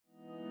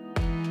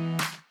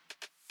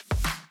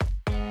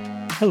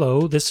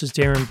Hello, this is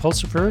Darren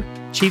Pulsifer,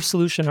 Chief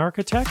Solution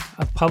Architect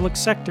of Public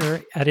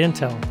Sector at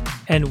Intel,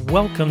 and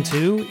welcome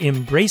to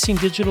Embracing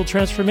Digital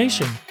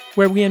Transformation,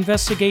 where we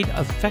investigate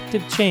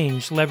effective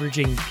change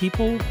leveraging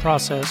people,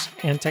 process,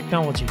 and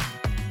technology.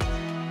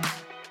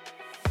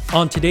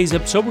 On today's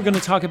episode, we're going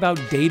to talk about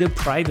data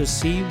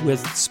privacy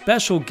with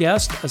special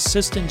guest,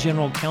 Assistant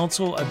General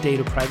Counsel of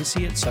Data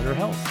Privacy at Sutter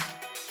Health.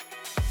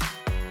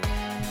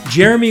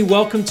 Jeremy,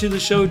 welcome to the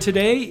show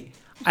today.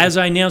 As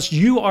I announced,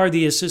 you are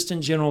the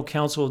Assistant General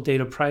Counsel of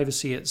Data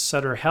Privacy at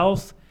Sutter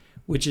Health,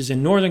 which is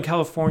in Northern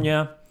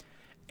California,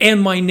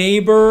 and my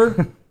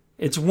neighbor.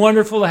 It's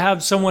wonderful to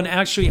have someone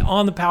actually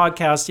on the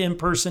podcast in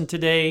person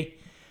today.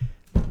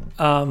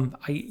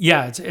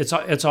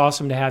 It's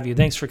awesome to have you.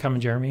 Thanks for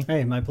coming, Jeremy.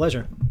 Hey, my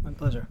pleasure. My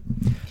pleasure.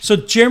 So,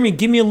 Jeremy,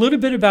 give me a little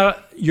bit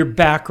about your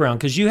background,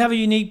 because you have a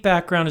unique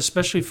background,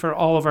 especially for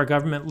all of our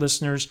government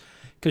listeners,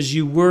 because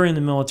you were in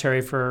the military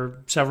for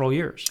several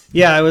years.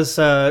 Yeah,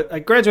 I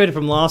graduated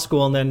from law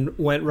school and then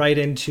went right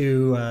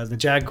into the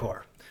JAG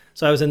Corps.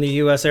 So I was in the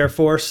U.S. Air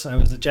Force. I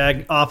was a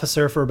JAG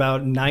officer for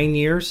about 9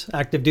 years,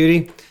 active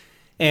duty.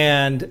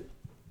 And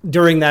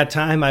during that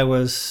time, I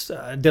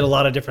did a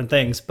lot of different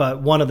things.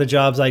 But one of the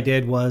jobs I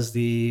did was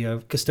the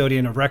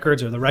custodian of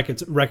records, or the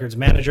records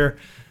manager.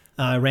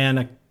 I ran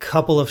a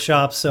couple of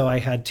shops, so I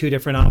had 2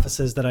 different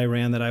offices that I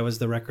ran that I was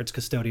the records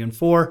custodian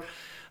for.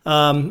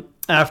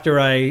 After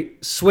I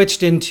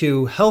switched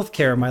into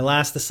healthcare, my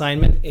last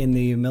assignment in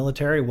the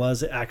military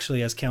was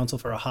actually as counsel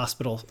for a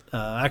hospital,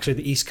 actually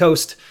the East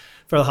Coast,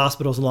 for the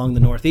hospitals along the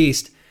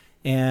Northeast.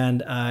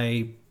 And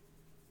I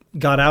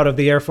got out of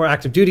the Air Force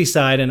active duty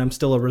side, and I'm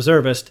still a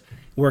reservist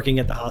working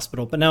at the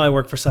hospital. But now I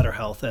work for Sutter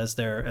Health as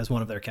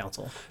one of their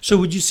counsel. So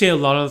would you say a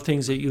lot of the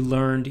things that you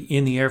learned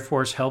in the Air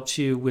Force helps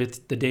you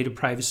with the data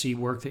privacy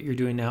work that you're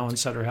doing now in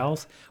Sutter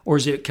Health, or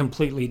is it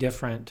completely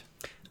different?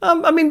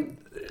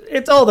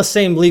 It's all the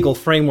same legal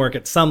framework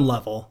at some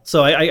level.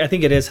 So I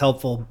think it is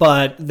helpful,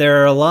 but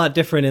they're a lot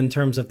different in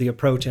terms of the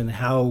approach and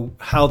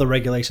how the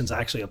regulations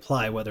actually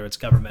apply, whether it's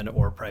government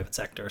or private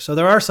sector. So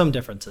there are some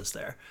differences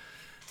there.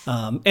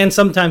 And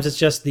sometimes it's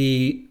just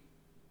the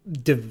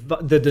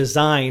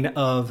design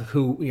of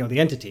the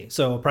entity.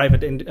 So a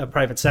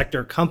private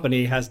sector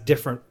company has a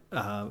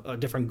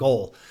different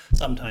goal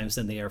sometimes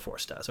than the Air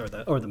Force does,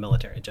 or the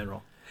military in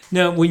general.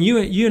 Now, when you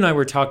and I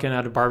were talking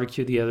at a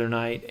barbecue the other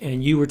night,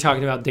 and you were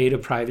talking about data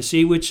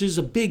privacy, which is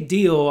a big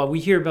deal. We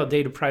hear about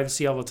data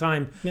privacy all the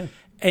time. Yeah.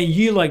 And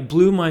you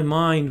blew my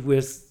mind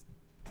with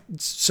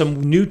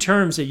some new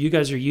terms that you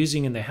guys are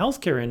using in the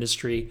healthcare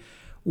industry,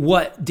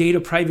 what data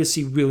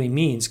privacy really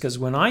means. Because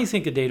when I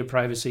think of data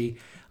privacy,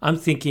 I'm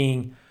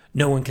thinking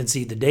no one can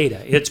see the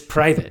data. It's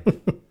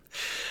private.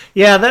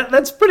 Yeah,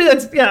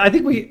 I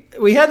think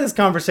we had this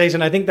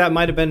conversation. I think that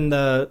might have been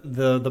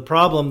the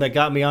problem that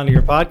got me onto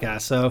your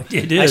podcast. So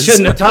it is. I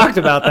shouldn't have talked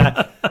about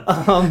that.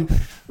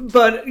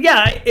 But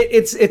yeah,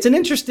 it's an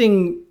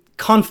interesting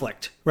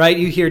conflict, right?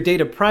 You hear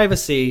data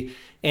privacy,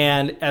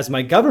 and as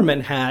my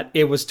government hat,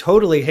 it was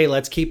totally, hey,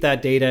 let's keep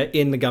that data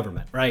in the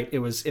government, right? It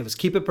was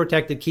keep it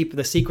protected, keep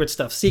the secret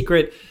stuff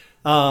secret.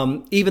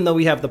 Even though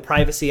we have the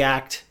Privacy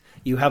Act,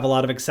 you have a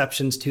lot of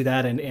exceptions to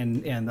that, and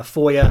the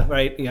FOIA,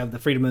 right? You have the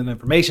Freedom of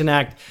Information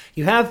Act.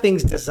 You have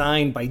things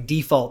designed by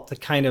default to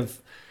kind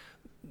of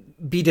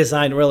be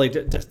designed really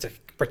to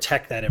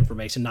protect that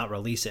information, not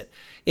release it.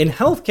 In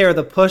healthcare,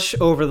 the push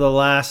over the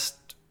last,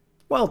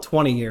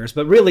 20 years,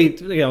 but really,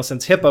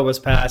 since HIPAA was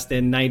passed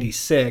in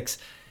 96,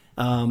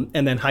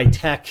 and then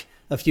HITECH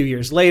a few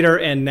years later,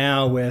 and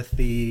now with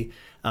the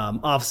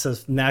Office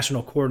of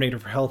National Coordinator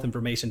for Health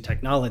Information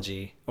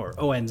Technology, or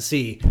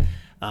ONC,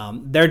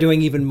 they're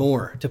doing even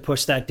more to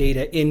push that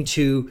data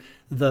into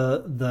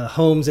the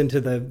homes,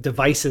 into the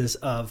devices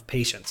of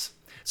patients.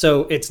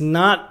 So it's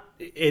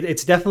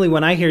definitely,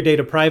 when I hear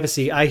data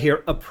privacy, I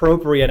hear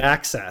appropriate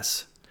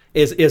access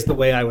is the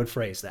way I would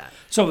phrase that.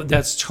 So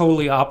that's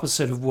totally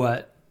opposite of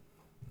what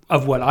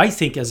I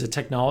think as a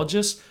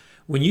technologist.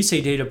 When you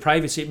say data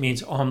privacy, it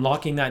means I'm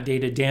locking that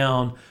data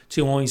down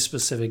to only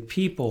specific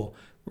people.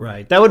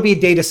 Right. That would be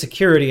data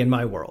security in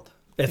my world.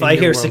 If I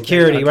hear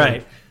security, okay.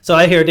 Right. So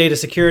I hear data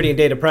security and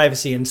data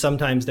privacy, and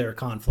sometimes they're a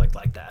conflict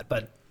like that.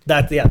 But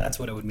that's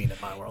what it would mean in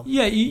my world.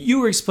 Yeah, you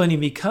were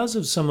explaining, because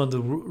of some of the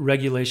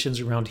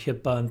regulations around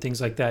HIPAA and things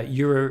like that,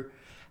 you're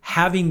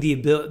having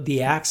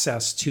the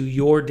access to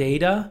your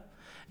data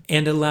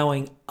and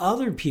allowing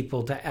other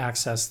people to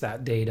access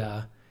that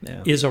data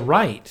is a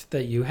right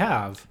that you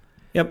have.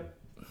 Yep.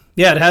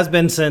 Yeah, it has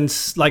been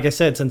since, like I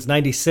said, since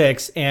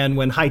 96. And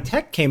when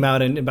HITECH came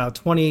out in about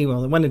it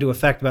went into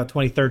effect about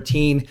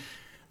 2013,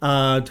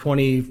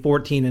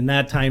 2014, in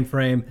that time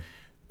frame,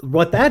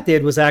 what that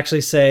did was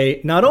actually say,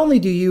 not only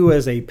do you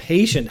as a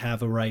patient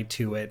have a right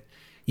to it,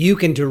 you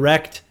can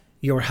direct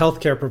your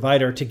healthcare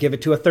provider to give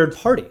it to a third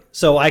party.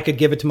 So I could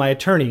give it to my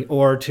attorney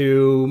or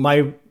to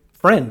my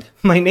friend,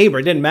 my neighbor.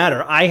 It didn't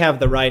matter. I have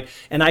the right.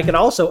 And I could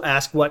also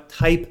ask what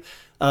type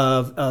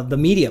of the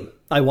medium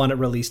I want it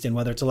released in,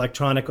 whether it's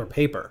electronic or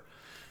paper.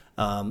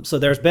 So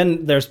there's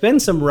been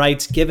some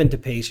rights given to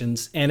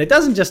patients, and it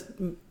doesn't just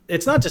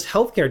it's not just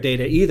healthcare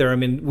data either. I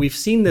mean, we've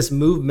seen this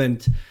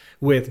movement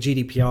with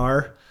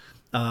GDPR.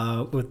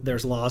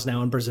 There's laws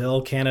now in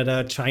Brazil,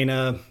 Canada,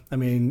 China,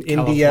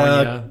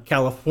 India,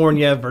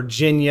 California,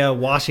 Virginia,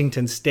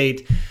 Washington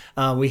State.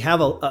 We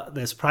have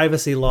this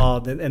privacy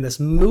law and this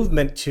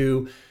movement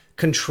to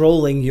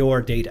controlling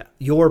your data,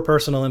 your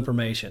personal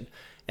information.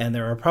 And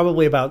there are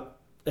probably about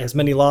as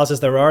many laws as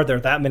there are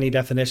that many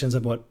definitions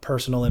of what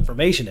personal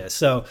information is.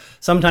 So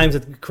sometimes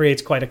it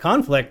creates quite a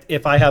conflict.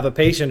 If I have a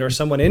patient or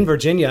someone in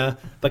Virginia,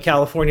 but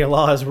California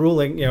law is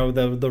ruling,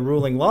 the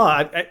ruling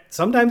law,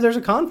 sometimes there's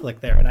a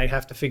conflict there, and I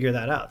have to figure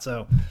that out.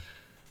 So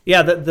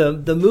yeah,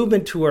 the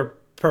movement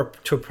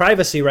to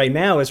privacy right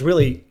now is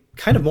really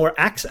kind of more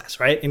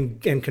access, right?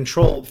 And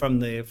control from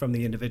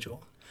the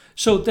individual.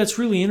 So that's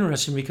really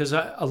interesting, because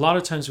a lot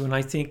of times when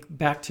I think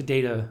back to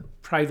data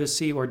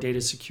privacy or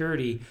data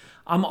security,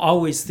 I'm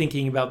always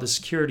thinking about the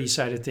security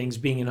side of things,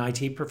 being an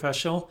IT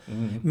professional,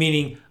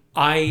 meaning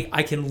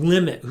I can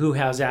limit who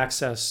has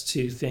access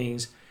to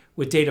things.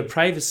 With data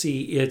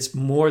privacy, it's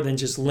more than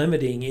just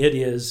limiting. It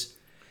is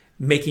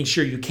making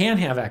sure you can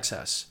have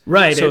access.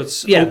 Right. So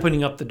it's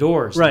opening up the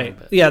doors. Right.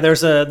 Yeah,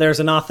 there's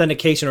an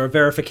authentication or a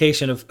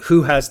verification of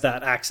who has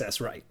that access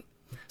right.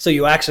 So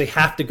you actually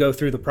have to go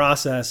through the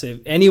process.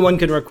 If anyone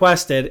can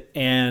request it,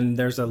 and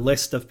there's a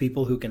list of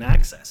people who can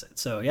access it.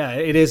 So yeah,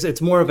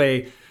 it's more of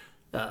a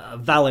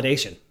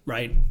validation,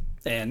 right?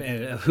 And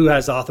who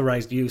has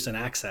authorized use and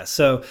access.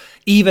 So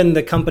even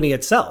the company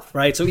itself,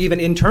 right? So even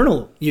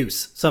internal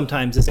use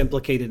sometimes is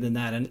implicated in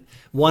that. And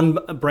one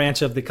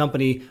branch of the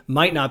company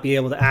might not be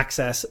able to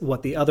access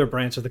what the other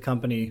branch of the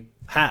company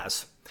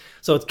has.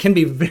 So it can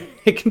be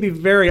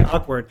very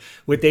awkward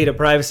with data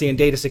privacy and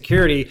data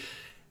security.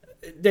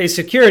 Data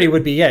security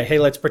would be, hey,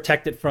 let's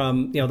protect it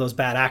from those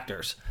bad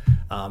actors,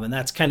 and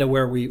that's kind of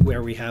where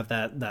we have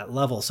that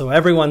level. So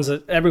everyone's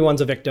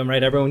a victim,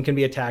 right? Everyone can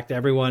be attacked.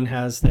 Everyone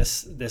has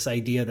this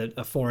idea that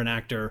a foreign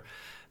actor,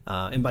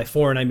 and by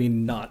foreign I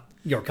mean not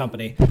your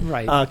company,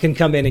 right, can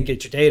come in and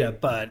get your data.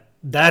 But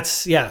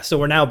so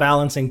we're now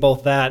balancing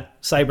both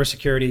that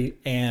cybersecurity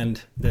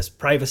and this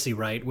privacy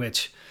right,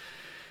 which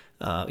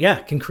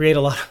can create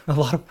a lot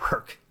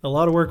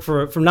of work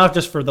for not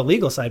just for the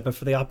legal side, but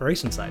for the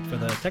operation side, for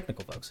the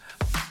technical folks.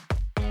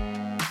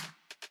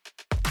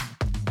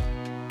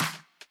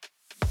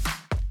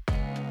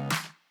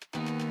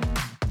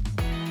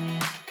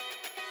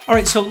 All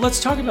right, so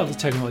let's talk about the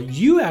technical.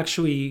 You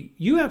actually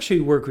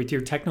work with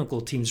your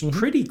technical teams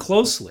pretty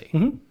closely.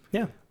 Mm-hmm.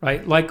 Yeah.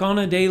 Right? Like on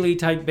a daily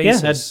type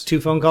basis. Yeah, had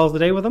 2 phone calls a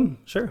day with them.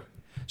 Sure.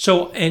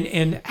 So,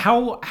 and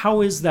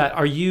how is that?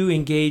 Are you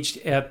engaged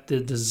at the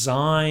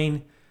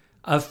design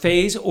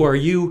phase, or are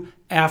you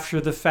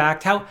after the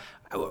fact?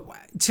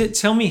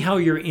 Tell me how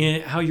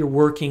you're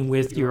working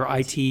with your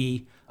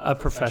IT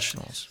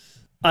professionals.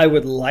 I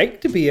would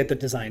like to be at the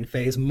design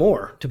phase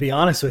more, to be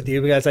honest with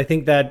you, because I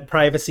think that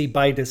privacy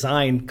by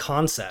design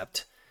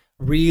concept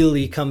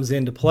really comes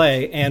into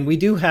play. And we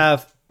do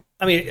have,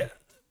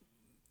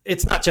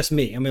 it's not just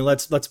me.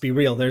 Let's be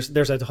real.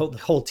 There's a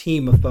whole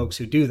team of folks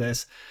who do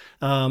this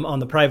on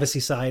the privacy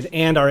side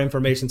and our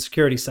information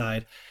security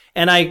side.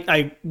 And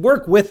I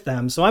work with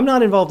them, so I'm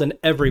not involved in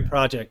every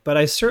project, but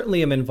I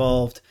certainly am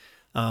involved.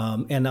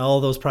 And all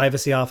those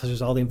privacy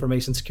officers, all the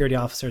information security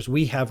officers,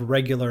 we have a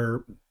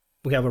regular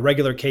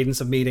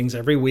cadence of meetings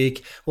every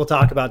week. We'll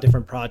talk about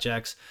different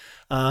projects.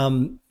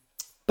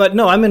 But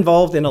no, I'm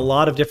involved in a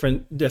lot of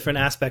different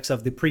aspects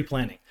of the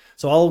pre-planning.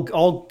 So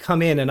I'll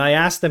come in and I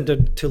ask them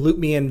to loop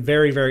me in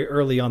very, very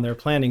early on their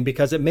planning,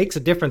 because it makes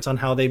a difference on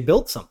how they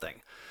built something.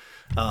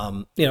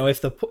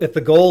 If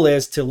the goal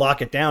is to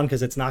lock it down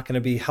because it's not going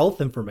to be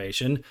health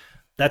information,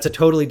 that's a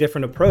totally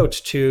different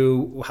approach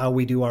to how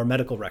we do our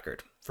medical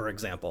record, for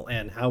example,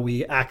 and how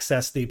we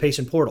access the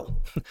patient portal.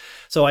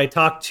 So I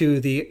talk to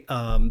the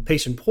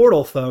patient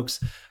portal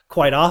folks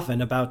quite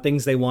often about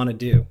things they want to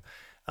do,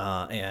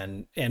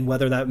 and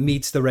whether that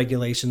meets the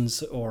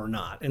regulations or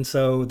not. And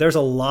so there's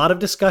a lot of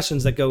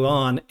discussions that go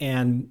on.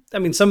 And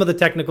some of the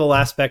technical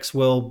aspects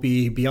will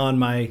be beyond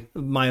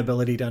my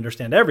ability to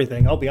understand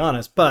everything, I'll be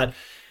honest. But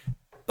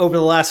over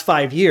the last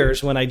 5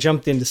 years, when I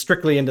jumped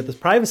strictly into this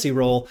privacy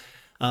role,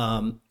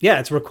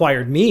 it's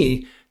required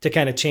me to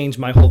kind of change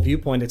my whole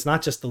viewpoint. It's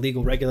not just the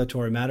legal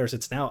regulatory matters.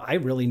 It's now I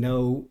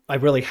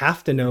really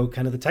have to know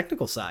kind of the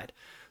technical side.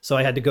 So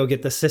I had to go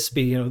get the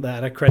CISSP,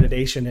 that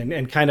accreditation,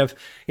 and kind of,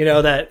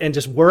 that, and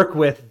just work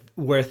with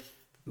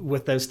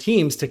those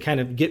teams to kind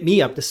of get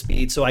me up to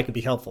speed so I could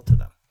be helpful to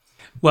them.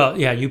 Well,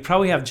 yeah, you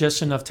probably have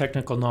just enough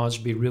technical knowledge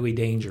to be really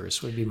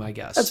dangerous, would be my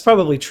guess. That's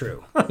probably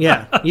true.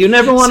 Yeah. You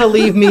never want to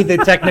leave me the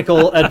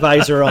technical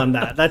advisor on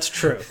that. That's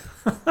true.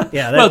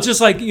 Yeah. Well, just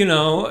like,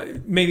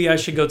 maybe I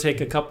should go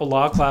take a couple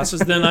law classes,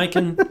 then I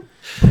can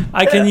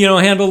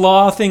handle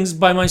law things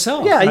by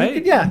myself. Yeah,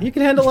 right? You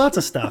can handle lots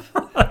of stuff.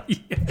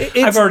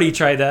 I've already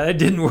tried that. It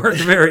didn't work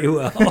very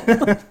well.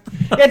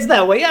 It's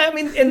that way. Yeah,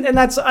 and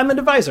that's, I'm an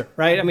advisor,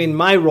 right?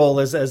 My role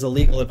as a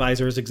legal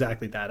advisor is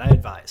exactly that. I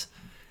advise.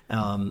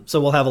 So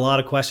we'll have a lot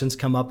of questions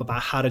come up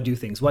about how to do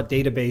things, what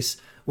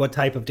database what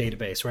type of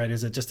database, right?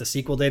 Is it just a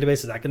SQL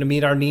database? Is that going to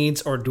meet our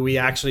needs? Or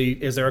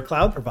is there a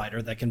cloud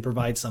provider that can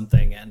provide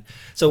something? And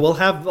so we'll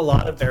have a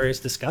lot of various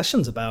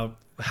discussions about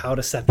how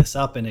to set this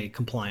up in a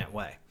compliant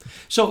way.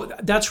 So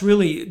that's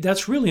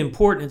really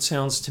important. It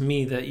sounds to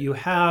me that you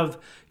have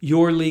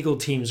your legal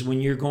teams, when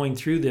you're going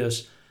through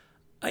this,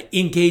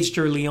 engaged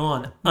early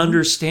on,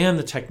 understand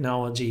the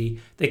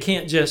technology. They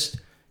can't just,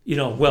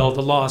 well,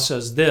 the law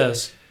says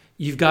this.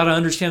 You've got to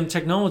understand the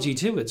technology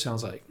too, it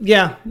sounds like.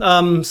 Yeah.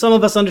 Some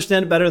of us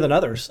understand it better than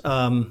others,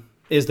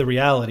 is the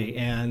reality.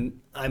 And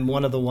I'm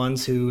one of the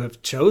ones who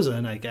have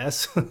chosen, I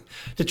guess,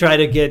 to try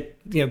to get,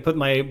 put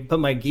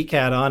my geek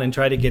hat on and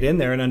try to get in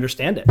there and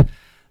understand it.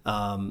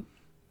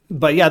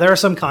 But yeah, there are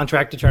some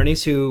contract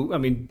attorneys who,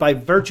 by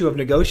virtue of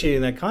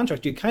negotiating that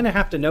contract, you kind of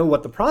have to know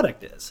what the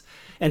product is.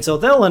 And so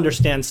they'll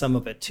understand some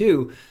of it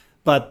too.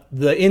 But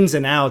the ins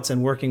and outs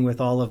and working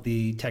with all of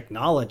the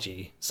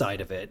technology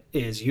side of it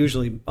is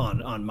usually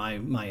on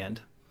my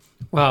end.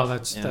 Wow,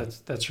 that's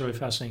really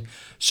fascinating.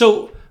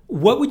 So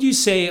what would you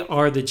say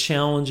are the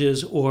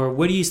challenges, or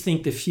what do you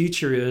think the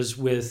future is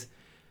with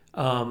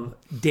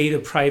data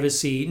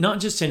privacy, not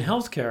just in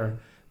healthcare,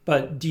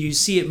 but do you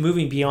see it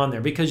moving beyond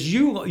there? Because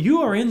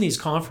you are in these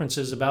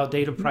conferences about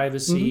data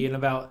privacy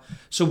and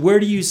so where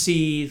do you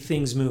see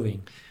things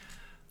moving?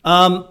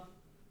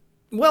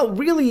 Well,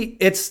 really,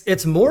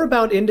 it's more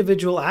about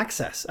individual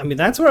access.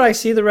 That's where I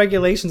see the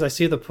regulations. I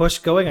see the push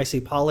going. I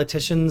see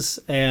politicians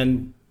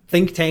and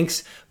think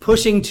tanks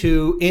pushing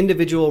to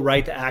individual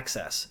right to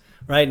access.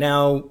 Right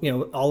now,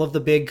 all of the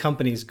big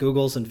companies,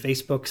 Googles and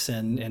Facebooks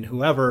and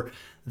whoever,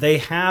 they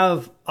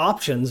have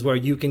options where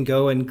you can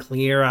go and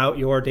clear out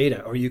your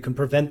data, or you can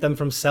prevent them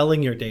from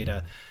selling your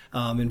data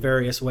in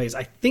various ways.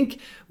 I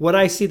think what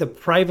I see the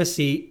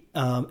privacy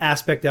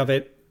aspect of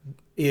it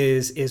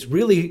is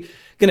really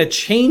going to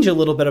change a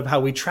little bit of how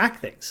we track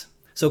things.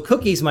 So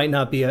cookies might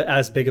not be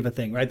as big of a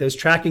thing, right? Those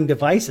tracking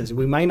devices,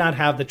 we might not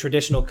have the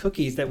traditional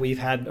cookies that we've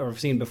had or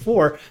seen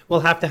before. We'll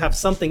have to have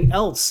something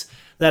else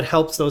that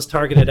helps those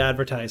targeted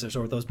advertisers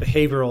or those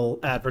behavioral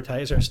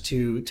advertisers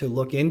to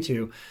look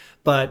into.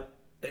 But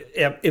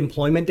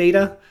employment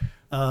data,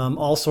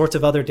 all sorts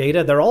of other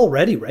data, they're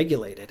already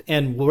regulated.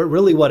 And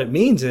really what it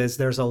means is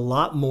there's a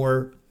lot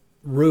more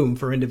room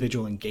for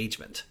individual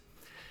engagement.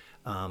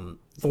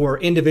 For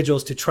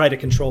individuals to try to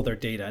control their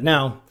data.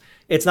 Now,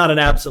 it's not an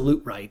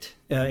absolute right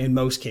in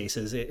most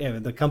cases.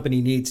 The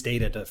company needs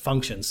data to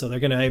function, so they're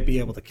going to be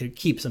able to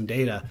keep some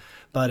data.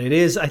 But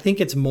I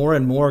think it's more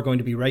and more going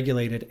to be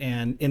regulated.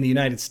 And in the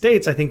United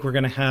States, I think we're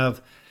going to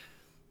have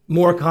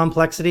more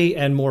complexity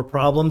and more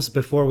problems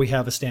before we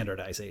have a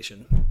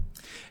standardization.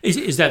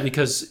 Is that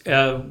because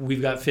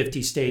we've got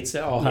 50 states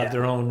that all have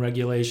their own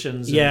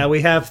regulations? Yeah,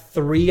 we have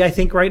 3, I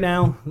think, right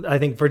now. I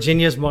think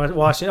Virginia's,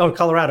 Washington,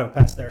 Colorado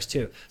passed theirs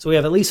too. So we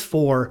have at least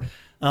 4.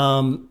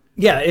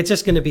 It's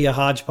just going to be a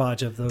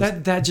hodgepodge of those.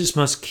 That just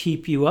must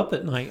keep you up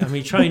at night.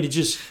 Trying to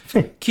just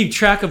keep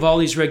track of all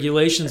these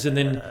regulations and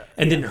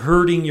then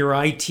hurting your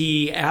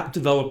IT app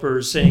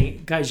developers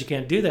saying, guys, you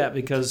can't do that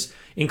because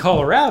in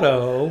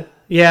Colorado...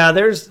 Yeah,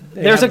 there's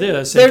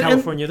this in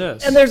California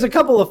this. And there's a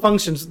couple of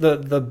functions.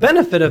 The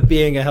benefit of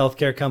being a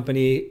healthcare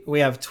company, we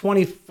have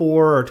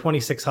 24 or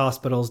 26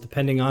 hospitals,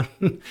 depending on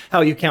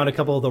how you count a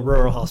couple of the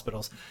rural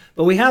hospitals.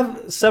 But we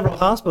have several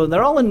hospitals.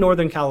 They're all in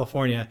Northern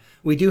California.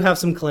 We do have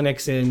some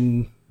clinics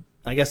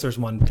I guess there's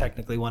one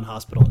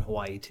hospital in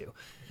Hawaii too.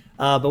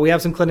 But we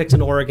have some clinics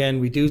in Oregon.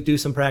 We do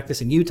some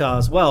practice in Utah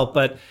as well.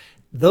 But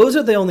those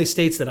are the only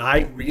states that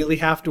I really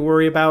have to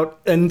worry about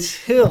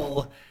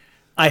until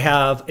I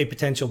have a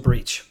potential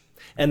breach.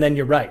 And then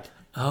you're right.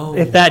 Oh.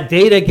 If that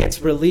data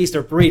gets released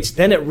or breached,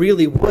 then it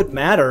really would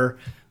matter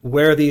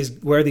where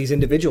these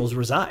individuals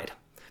reside.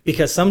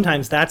 Because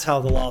sometimes that's how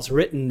the law is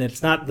written.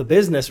 It's not the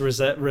business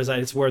reside,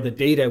 it's where the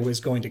data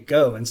was going to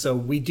go. And so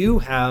we do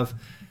have,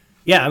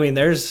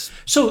 there's...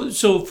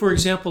 So for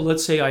example,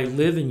 let's say I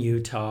live in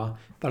Utah,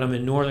 but I'm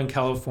in Northern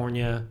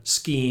California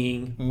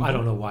skiing. Mm-hmm. I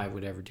don't know why I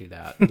would ever do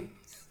that.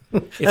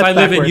 If I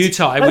live in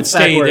Utah, I would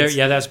stay there.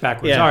 Yeah, that's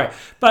backwards. Yeah. All right.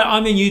 But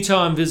I'm in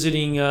Utah. I'm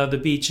visiting the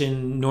beach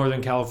in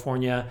Northern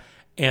California,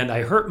 and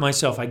I hurt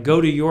myself. I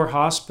go to your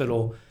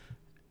hospital.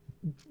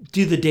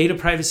 Do the data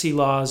privacy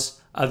laws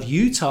of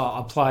Utah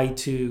apply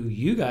to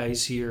you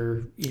guys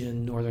here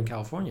in Northern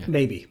California?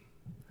 Maybe.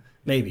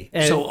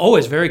 And so,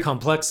 it's very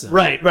complex then.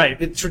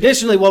 Right.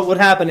 Traditionally, what would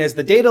happen is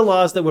the data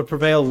laws that would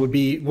prevail would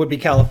be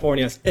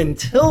California's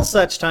until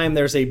such time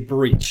there's a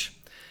breach.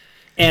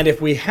 And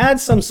if we had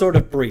some sort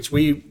of breach,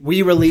 we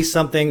released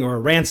something or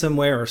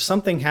ransomware or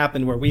something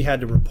happened where we had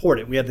to report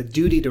it. We had the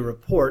duty to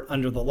report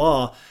under the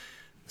law.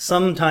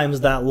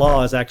 Sometimes that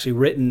law is actually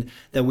written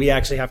that we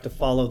actually have to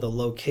follow the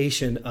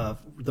location of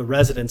the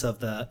residence of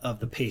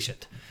the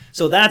patient.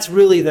 So that's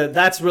really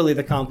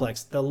the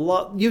complex.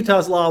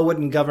 Utah's law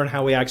wouldn't govern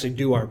how we actually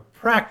do our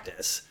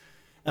practice,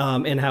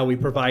 and how we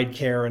provide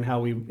care and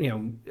how we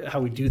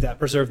do that,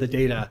 preserve the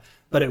data.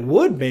 But it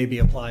would maybe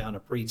apply on a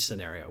breach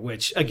scenario,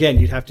 which again,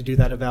 you'd have to do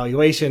that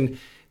evaluation,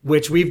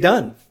 which we've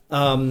done.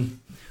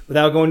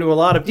 without going into a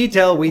lot of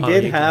detail, we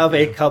did have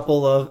a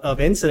couple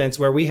of incidents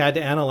where we had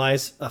to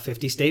analyze a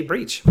 50-state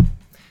breach.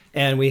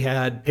 And we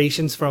had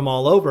patients from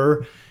all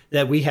over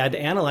that we had to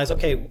analyze,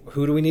 okay,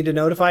 who do we need to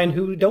notify and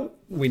who don't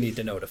we need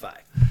to notify?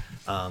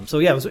 So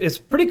yeah, it's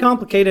pretty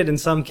complicated in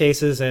some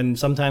cases, and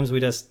sometimes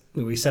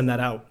we send that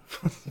out.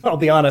 I'll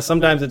be honest,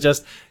 sometimes it's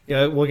just,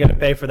 we're going to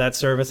pay for that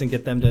service and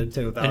get them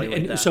to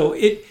evaluate that.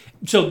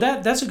 So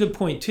that's a good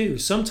point too.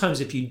 Sometimes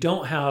if you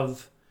don't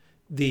have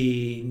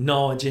the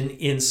knowledge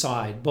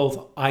inside,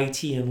 both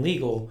IT and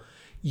legal,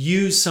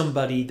 use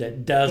somebody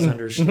that does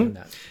understand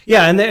that.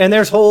 Yeah, and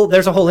there's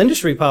a whole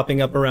industry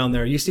popping up around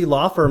there. You see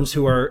law firms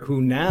who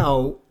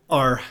now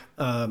are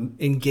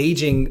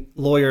engaging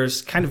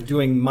lawyers, kind of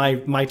doing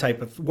my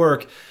type of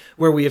work,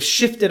 where we have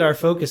shifted our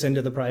focus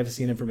into the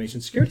privacy and information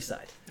security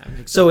side.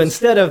 So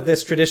instead of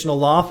this traditional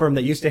law firm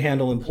that used to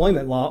handle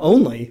employment law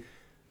only,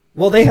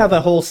 well, they have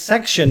a whole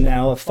section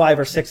now of 5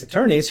 or 6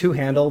 attorneys who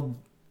handle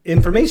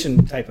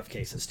information type of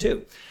cases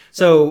too.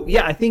 So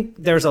yeah, I think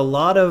there's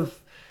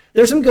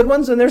some good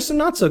ones and there's some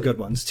not so good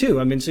ones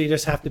too. I mean, so you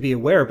just have to be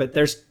aware, but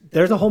there's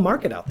a whole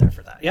market out there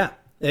for that. Yeah.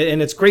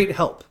 And it's great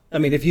help. I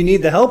mean, if you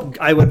need the help,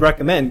 I would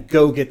recommend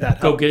go get that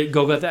help.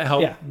 Go get that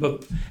help. Yeah.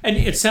 And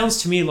it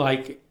sounds to me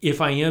like if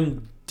I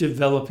am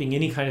developing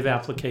any kind of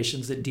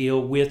applications that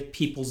deal with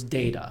people's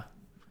data,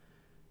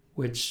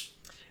 which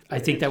I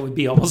think that would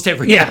be almost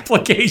every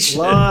application.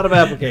 A lot of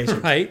applications.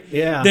 Right?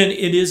 Yeah. Then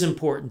it is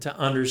important to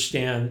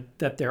understand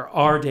that there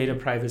are data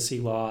privacy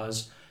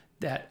laws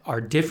that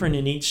are different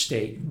in each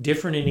state,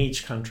 different in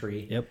each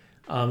country.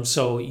 Yep.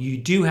 So you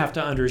do have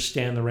to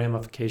understand the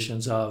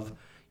ramifications of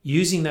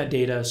using that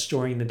data,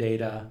 storing the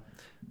data.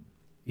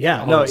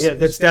 Yeah,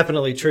 that's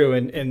definitely true.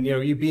 And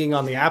you being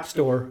on the App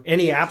Store,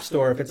 any App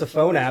Store, if it's a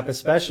phone app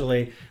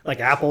especially, like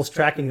Apple's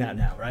tracking that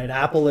now, right?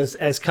 Apple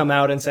has come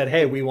out and said,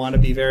 hey, we want to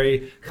be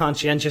very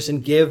conscientious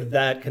and give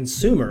that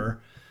consumer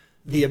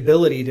the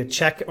ability to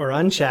check or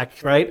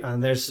uncheck, right?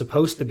 And they're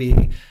supposed to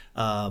be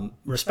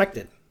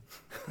respected.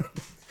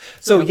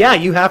 So yeah,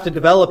 you have to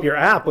develop your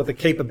app with the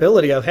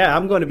capability of, hey,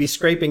 I'm going to be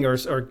scraping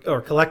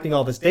or collecting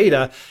all this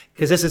data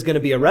because this is going to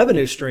be a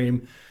revenue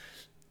stream.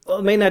 Well,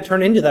 it may not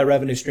turn into that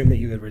revenue stream that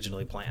you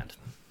originally planned.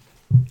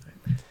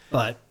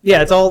 But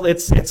yeah, it's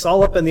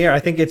all up in the air. I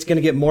think it's going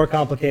to get more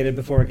complicated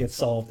before it gets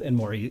solved and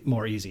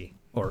more easy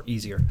or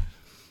easier.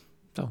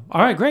 So,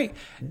 all right, great.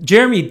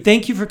 Jeremy,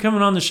 thank you for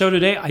coming on the show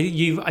today.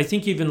 I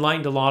think you've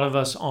enlightened a lot of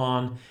us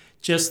on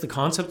just the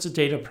concepts of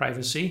data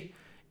privacy.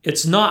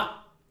 It's not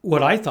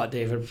what I thought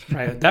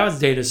that was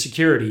data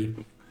security.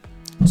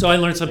 So I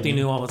learned something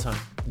new all the time.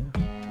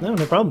 Yeah.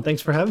 No problem.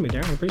 Thanks for having me,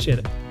 Darren. I appreciate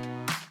it.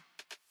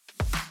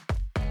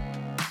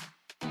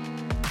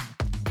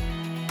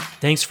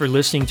 Thanks for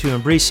listening to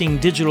Embracing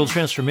Digital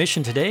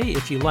Transformation today.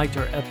 If you liked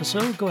our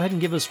episode, go ahead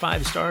and give us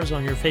 5 stars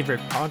on your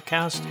favorite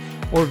podcast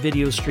or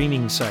video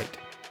streaming site.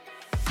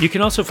 You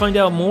can also find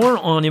out more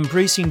on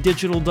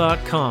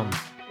embracingdigital.com.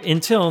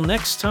 Until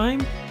next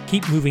time,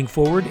 keep moving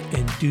forward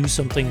and do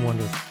something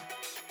wonderful.